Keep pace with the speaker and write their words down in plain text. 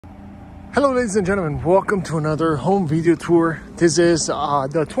Hello ladies and gentlemen, welcome to another home video tour. This is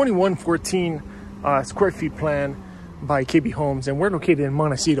the 2114 square feet plan by KB Homes, and we're located in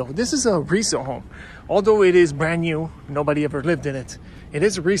Montecito. This is a resale home. Although it is brand new, nobody ever lived in it. It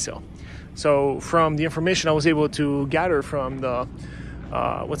is a resale. So from the information I was able to gather from the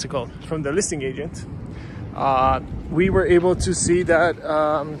from the listing agent, we were able to see that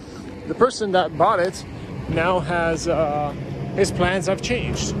the person that bought it now has his plans have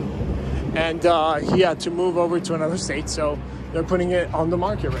changed. And he had to move over to another state, so they're putting it on the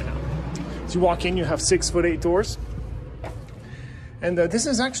market right now. As you walk in, you have 6'8" doors. And this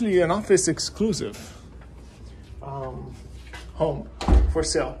is actually an office exclusive home for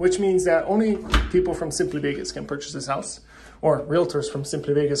sale, which means that only people from Simply Vegas can purchase this house, or realtors from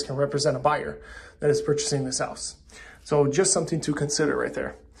Simply Vegas can represent a buyer that is purchasing this house. So just something to consider right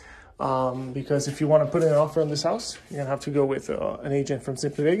there. Because if you want to put in an offer on this house, you're going to have to go with an agent from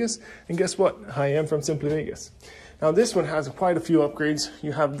Simply Vegas. And guess what? I am from Simply Vegas. Now, this one has quite a few upgrades.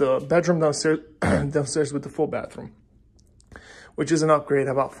 You have the bedroom downstairs, downstairs with the full bathroom, which is an upgrade,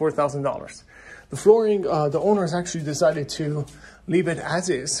 about $4,000. The flooring, the owners actually decided to leave it as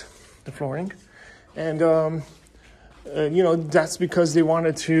is, the flooring. And, you know, that's because they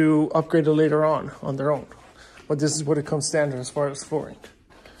wanted to upgrade it later on their own. But this is what it comes standard as far as flooring.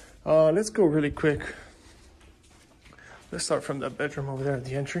 Let's go really quick. Let's start from that bedroom over there at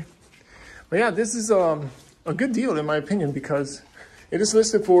the entry. But yeah, this is a good deal in my opinion, because it is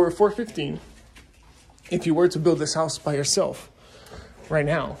listed for $415. If you were to build this house by yourself right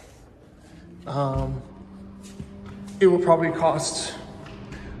now, it will probably cost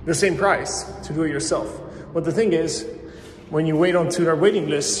the same price to do it yourself. But the thing is, when you wait onto their waiting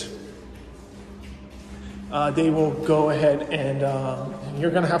list, they will go ahead and you're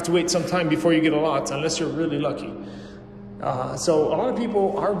going to have to wait some time before you get a lot, unless you're really lucky. So a lot of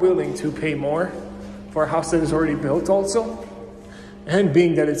people are willing to pay more for a house that is already built also. And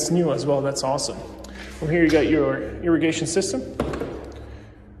being that it's new as well, that's awesome. From here you got your irrigation system.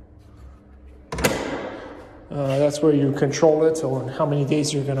 That's where you control it, or how many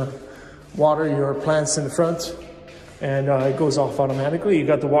days you're going to water your plants in the front. And it goes off automatically. You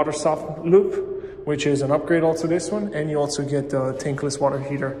got the water stop loop, which is an upgrade also this one, and you also get the tankless water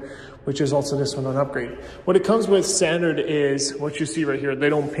heater, which is also this one an upgrade. What it comes with standard is what you see right here. They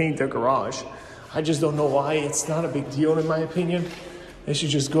don't paint the garage. I just don't know why. It's not a big deal in my opinion. They should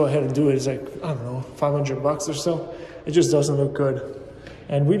just go ahead and do it. It's like, I don't know, $500 or so. It just doesn't look good.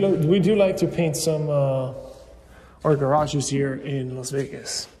 And we do like to paint some our garages here in Las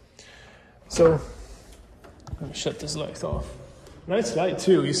Vegas. So let me shut this light off. Nice light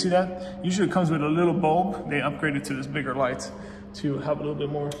too, you see that? Usually it comes with a little bulb. They upgraded to this bigger light to have a little bit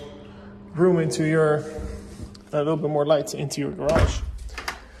more room into a little bit more light into your garage.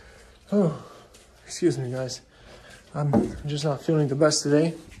 Oh, excuse me guys. I'm just not feeling the best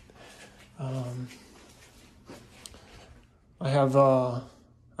today.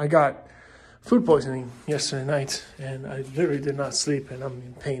 I got food poisoning yesterday night, and I literally did not sleep, and I'm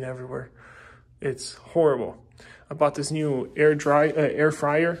in pain everywhere. It's horrible. I bought this new air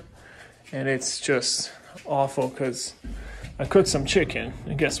fryer, and it's just awful because I cooked some chicken,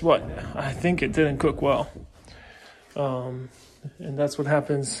 and guess what? I think it didn't cook well. And that's what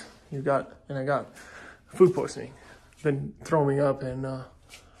happens. I got food poisoning. Been throwing up and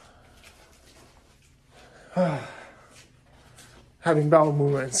having bowel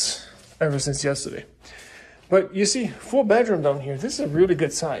movements ever since yesterday. But you see, full bedroom down here. This is a really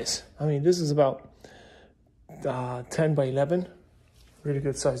good size. I mean, this is about 10 by 11, really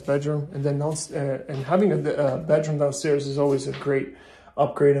good sized bedroom. And then and having a bedroom downstairs is always a great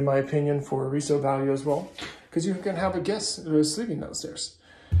upgrade in my opinion for resale value as well, because you can have a guest who is sleeping downstairs.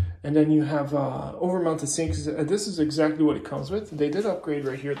 And then you have over-mounted sinks. This is exactly what it comes with. They did upgrade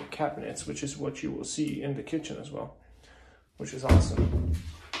right here the cabinets, which is what you will see in the kitchen as well, which is awesome.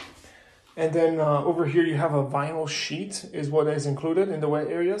 And then over here you have a vinyl sheet is what is included in the wet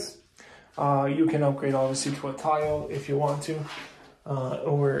areas. You can upgrade obviously to a tile if you want to,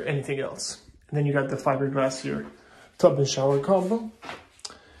 or anything else. And then you got the fiberglass here, tub and shower combo.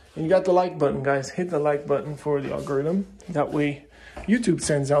 And you got the like button, guys. Hit the like button for the algorithm. That way YouTube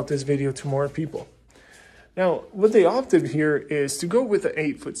sends out this video to more people. Now, what they opted here is to go with an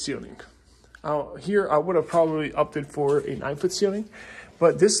 8-foot ceiling. Here, I would have probably opted for a 9-foot ceiling,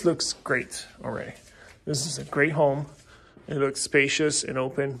 but this looks great already. This is a great home. It looks spacious and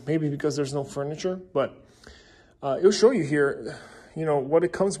open, maybe because there's no furniture, but it'll show you here, you know, what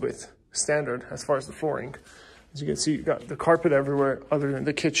it comes with standard as far as the flooring. As you can see, you got the carpet everywhere other than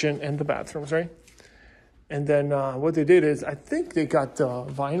the kitchen and the bathrooms, right? And then what they did is, I think they got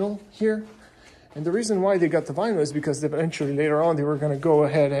vinyl here. And the reason why they got the vinyl is because eventually later on they were going to go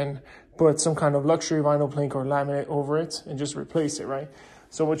ahead and put some kind of luxury vinyl plank or laminate over it and just replace it, right?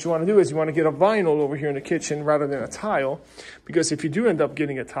 So what you want to do is you want to get a vinyl over here in the kitchen rather than a tile, because if you do end up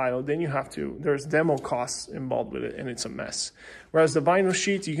getting a tile, then you have to, there's demo costs involved with it and it's a mess. Whereas the vinyl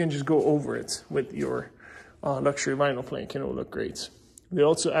sheet, you can just go over it with your luxury vinyl plank and it'll look great. They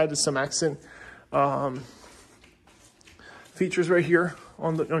also added some accent features right here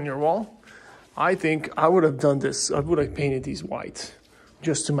on your wall. I think I would have done this. I would have painted these white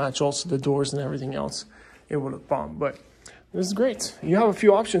just to match also the doors and everything else. It would have bombed, but this is great. You have a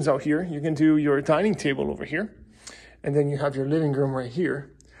few options out here. You can do your dining table over here, and then you have your living room right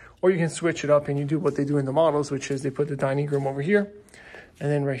here. Or you can switch it up and you do what they do in the models, which is they put the dining room over here, and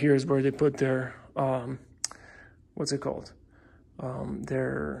then right here is where they put their, what's it called?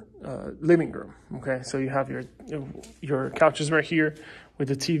 Their living room. Okay, so you have your couches right here with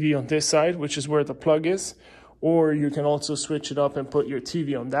the TV on this side, which is where the plug is, or you can also switch it up and put your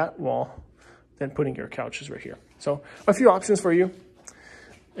TV on that wall, then putting your couches right here. So a few options for you.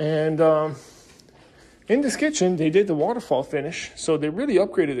 And in this kitchen, they did the waterfall finish, so they really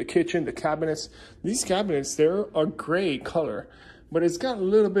upgraded the kitchen, the cabinets. These cabinets, they're a gray color, but it's got a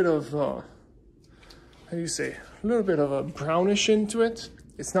little bit of how do you say, a little bit of a brownish into it.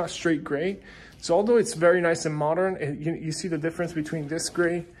 It's not straight gray. So although it's very nice and modern, you see the difference between this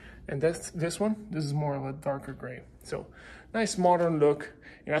gray and this one. This is more of a darker gray. So nice modern look.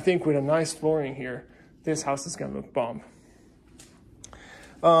 And I think with a nice flooring here, this house is gonna look bomb.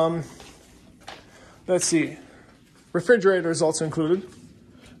 Let's see. Refrigerator is also included.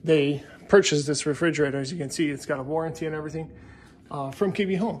 They purchased this refrigerator. As you can see, it's got a warranty and everything from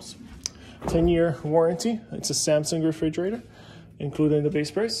KB Homes. 10-year warranty. It's a Samsung refrigerator, included in the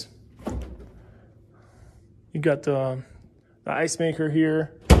base price. You got the ice maker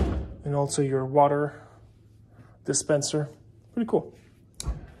here, and also your water dispenser. Pretty cool.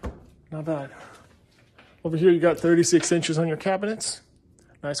 Not bad. Over here, you got 36 inches on your cabinets.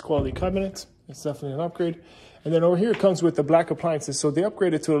 Nice quality cabinet. It's definitely an upgrade. And then over here, it comes with the black appliances. So they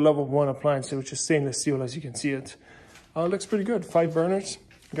upgraded to a level 1 appliance, which is stainless steel, as you can see it. Looks pretty good. 5 burners.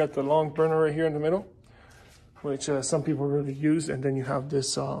 You got the long burner right here in the middle, which some people really use. And then you have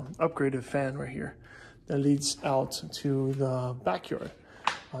this upgraded fan right here that leads out to the backyard.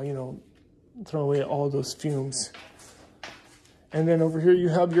 You know, throw away all those fumes. And then over here you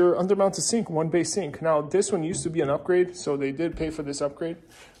have your undermounted sink, 1 bay sink. Now this one used to be an upgrade, so they did pay for this upgrade.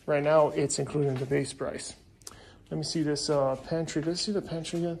 Right now it's included in the base price. Let me see this pantry. Let's see the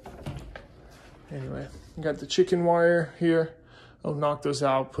pantry again. Anyway, you got the chicken wire here. I'll knock those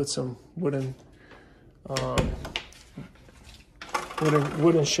out, put some wooden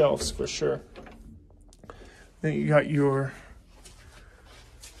shelves for sure. Then you got your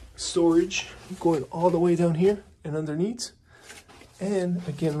storage going all the way down here and underneath. And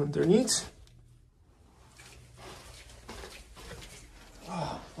again underneath.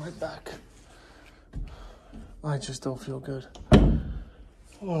 Oh, right back. I just don't feel good.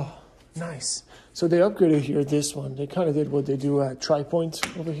 Oh, nice. So they upgraded here this one. They kind of did what they do at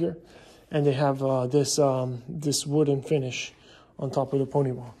Tri-Point over here. And they have this wooden finish on top of the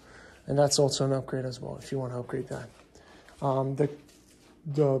pony wall. And that's also an upgrade as well, if you want to upgrade that.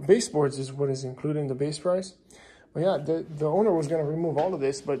 The baseboards is what is included in the base price. But yeah, the owner was going to remove all of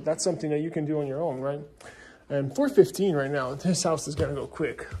this, but that's something that you can do on your own, right? And $415 right now, this house is going to go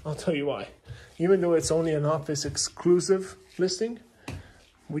quick. I'll tell you why. Even though it's only an office exclusive listing,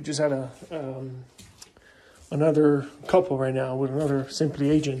 we just had another couple right now with another Simply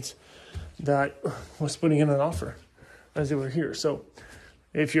agent that was putting in an offer as they were here. So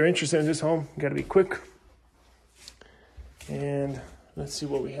if you're interested in this home, you got to be quick. And let's see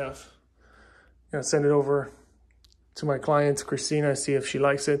what we have. I'm going to send it over to my client, Christina, see if she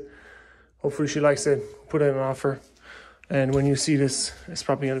likes it. Hopefully she likes it, put in an offer. And when you see this, it's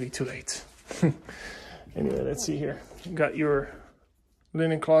probably gonna be too late. Anyway, let's see here. You got your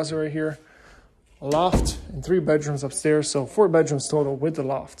linen closet right here, a loft, and 3 bedrooms upstairs. So 4 bedrooms total with the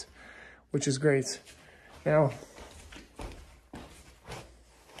loft, which is great. Now,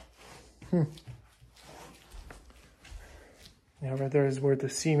 yeah, right there is where the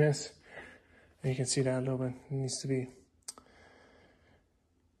seam is. And you can see that a little bit. It needs to be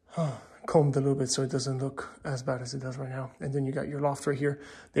combed a little bit so it doesn't look as bad as it does right now. And then you got your loft right here.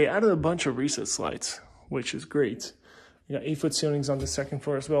 They added a bunch of recessed slides, which is great. You got 8-foot ceilings on the 2nd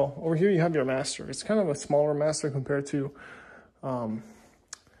floor as well. Over here you have your master. It's kind of a smaller master compared to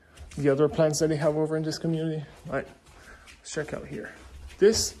the other plans that they have over in this community. All right, let's check out here.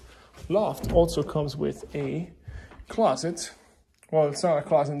 This loft also comes with a closet. Well, it's not a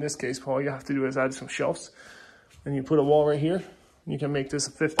closet in this case, but all you have to do is add some shelves. And you put a wall right here. You can make this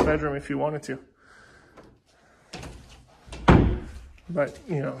a 5th bedroom if you wanted to. But,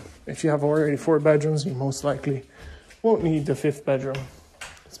 you know, if you have already 4 bedrooms, you most likely won't need the 5th bedroom.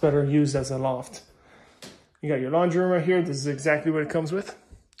 It's better used as a loft. You got your laundry room right here. This is exactly what it comes with.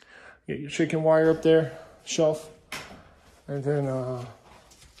 You get your chicken wire up there, shelf. And then,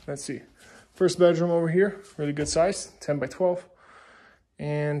 let's see. 1st bedroom over here, really good size, 10 by 12.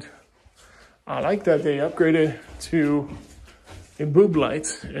 And I like that they upgraded to a boob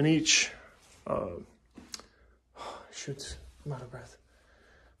light in each. Shoot, I'm out of breath.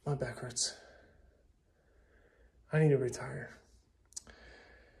 My back hurts. I need to retire.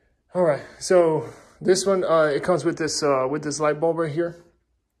 All right, so this one, it comes with this light bulb right here.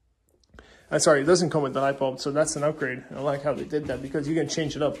 Sorry, it doesn't come with the light bulb, so that's an upgrade. I like how they did that because you can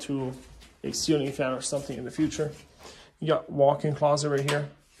change it up to a ceiling fan or something in the future. You got walk-in closet right here.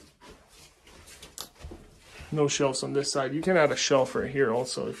 No shelves on this side. You can add a shelf right here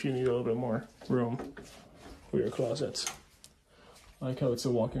also if you need a little bit more room for your closets. I like how it's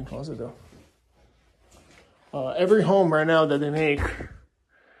a walk-in closet though. Every home right now that they make,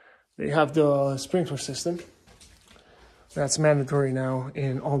 they have the sprinkler system. That's mandatory now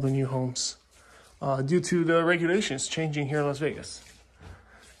in all the new homes due to the regulations changing here in Las Vegas.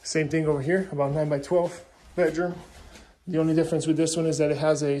 Same thing over here, about 9 by 12 bedroom. The only difference with this one is that it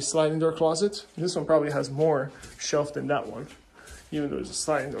has a sliding door closet. This one probably has more shelf than that one, even though it's a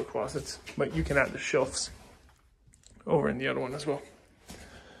sliding door closet. But you can add the shelves over in the other one as well.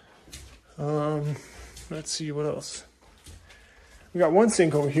 Let's see what else. We got one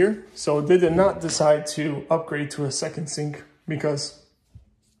sink over here. So they did not decide to upgrade to a 2nd sink because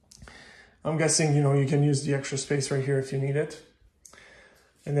I'm guessing, you know, you can use the extra space right here if you need it.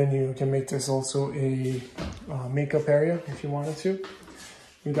 And then you can make this also a makeup area if you wanted to.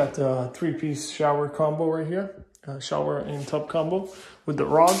 You got the 3-piece shower combo right here. Shower and tub combo with the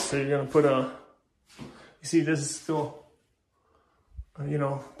rod. So you're gonna put a, you see this is still, you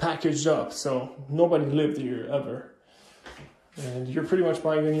know, packaged up. So nobody lived here ever. And you're pretty much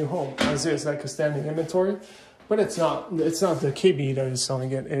buying a new home as is, like a standing inventory. But it's not the KB that is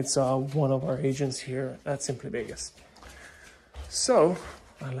selling it. It's one of our agents here at Simply Vegas. So,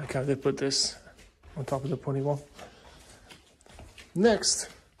 I like how they put this on top of the pony wall. Next,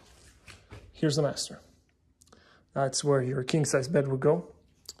 here's the master. That's where your king-size bed would go.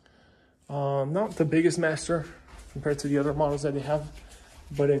 Not the biggest master compared to the other models that they have,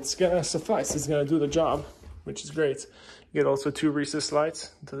 but it's gonna suffice. It's gonna do the job, which is great. You get also 2 recessed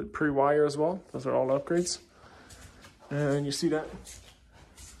lights, the pre-wire as well. Those are all upgrades. And you see that?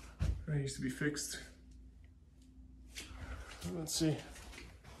 That needs to be fixed. Let's see.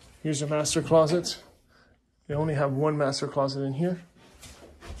 Here's your master closet. You only have one master closet in here.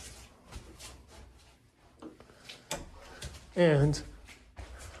 And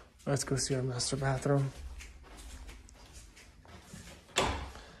let's go see our master bathroom.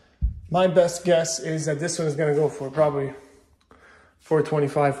 My best guess is that this one is going to go for probably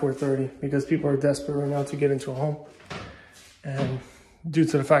 $425, $430 because people are desperate right now to get into a home. And due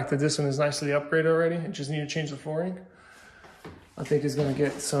to the fact that this one is nicely upgraded already, it just need to change the flooring. I think it's gonna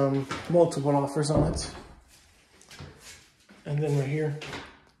get some multiple offers on it. And then right here,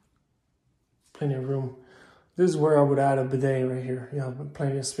 plenty of room. This is where I would add a bidet right here. You have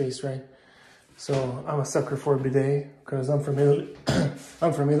plenty of space, right? So I'm a sucker for a bidet because I'm from Italy.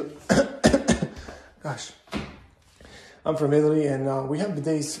 Gosh. I'm from Italy and we have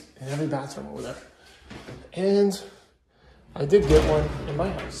bidets in every bathroom over there. And I did get one in my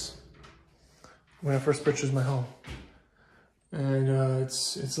house when I first purchased my home. And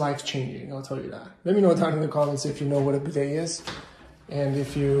it's life-changing, I'll tell you that. Let me know down in the comments if you know what a bidet is and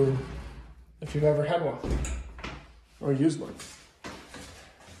if you've ever had one or used one.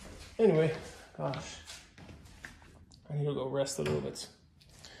 Anyway, gosh, I need to go rest a little bit.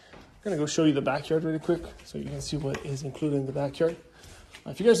 I'm gonna go show you the backyard really quick so you can see what is included in the backyard.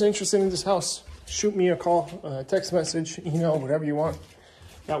 If you guys are interested in this house, shoot me a call, text message, email, whatever you want.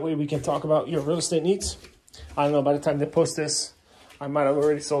 That way we can talk about your real estate needs. I don't know, by the time they post this, I might have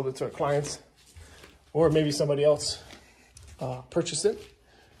already sold it to a client or maybe somebody else purchased it.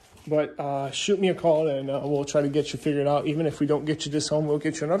 But shoot me a call and we'll try to get you figured out. Even if we don't get you this home, we'll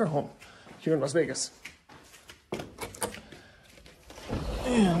get you another home here in Las Vegas.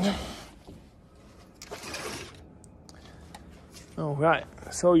 And, all right,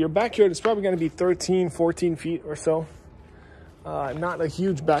 so your backyard is probably going to be 13, 14 feet or so. Not a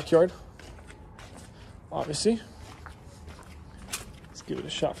huge backyard. Obviously, let's give it a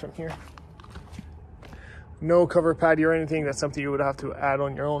shot from here. No cover patio or anything. That's something you would have to add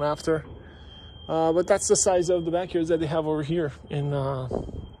on your own after. But that's the size of the backyards that they have over here in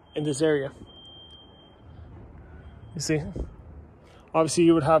this area. You see? Obviously,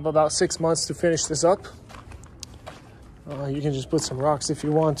 you would have about 6 months to finish this up. You can just put some rocks if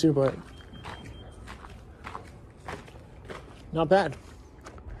you want to, but not bad.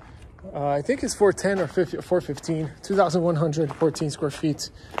 I think it's 410 or 415, 2,114 square feet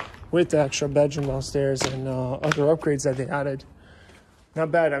with the extra bedroom downstairs and other upgrades that they added.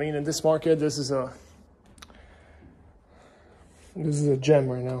 Not bad. I mean, in this market, this is a gem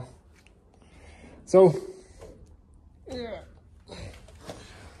right now. So, yeah.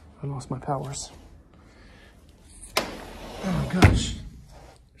 I lost my powers. Oh gosh,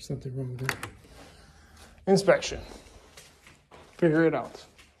 there's something wrong there. Inspection. Figure it out.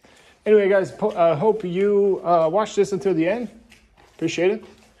 Anyway, guys, hope you watched this until the end. Appreciate it.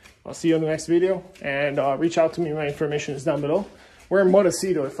 I'll see you in the next video, and reach out to me. My information is down below. We're in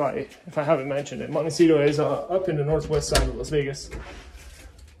Montecito, if I haven't mentioned it. Montecito is up in the northwest side of Las Vegas.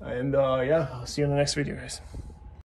 And yeah, I'll see you in the next video, guys.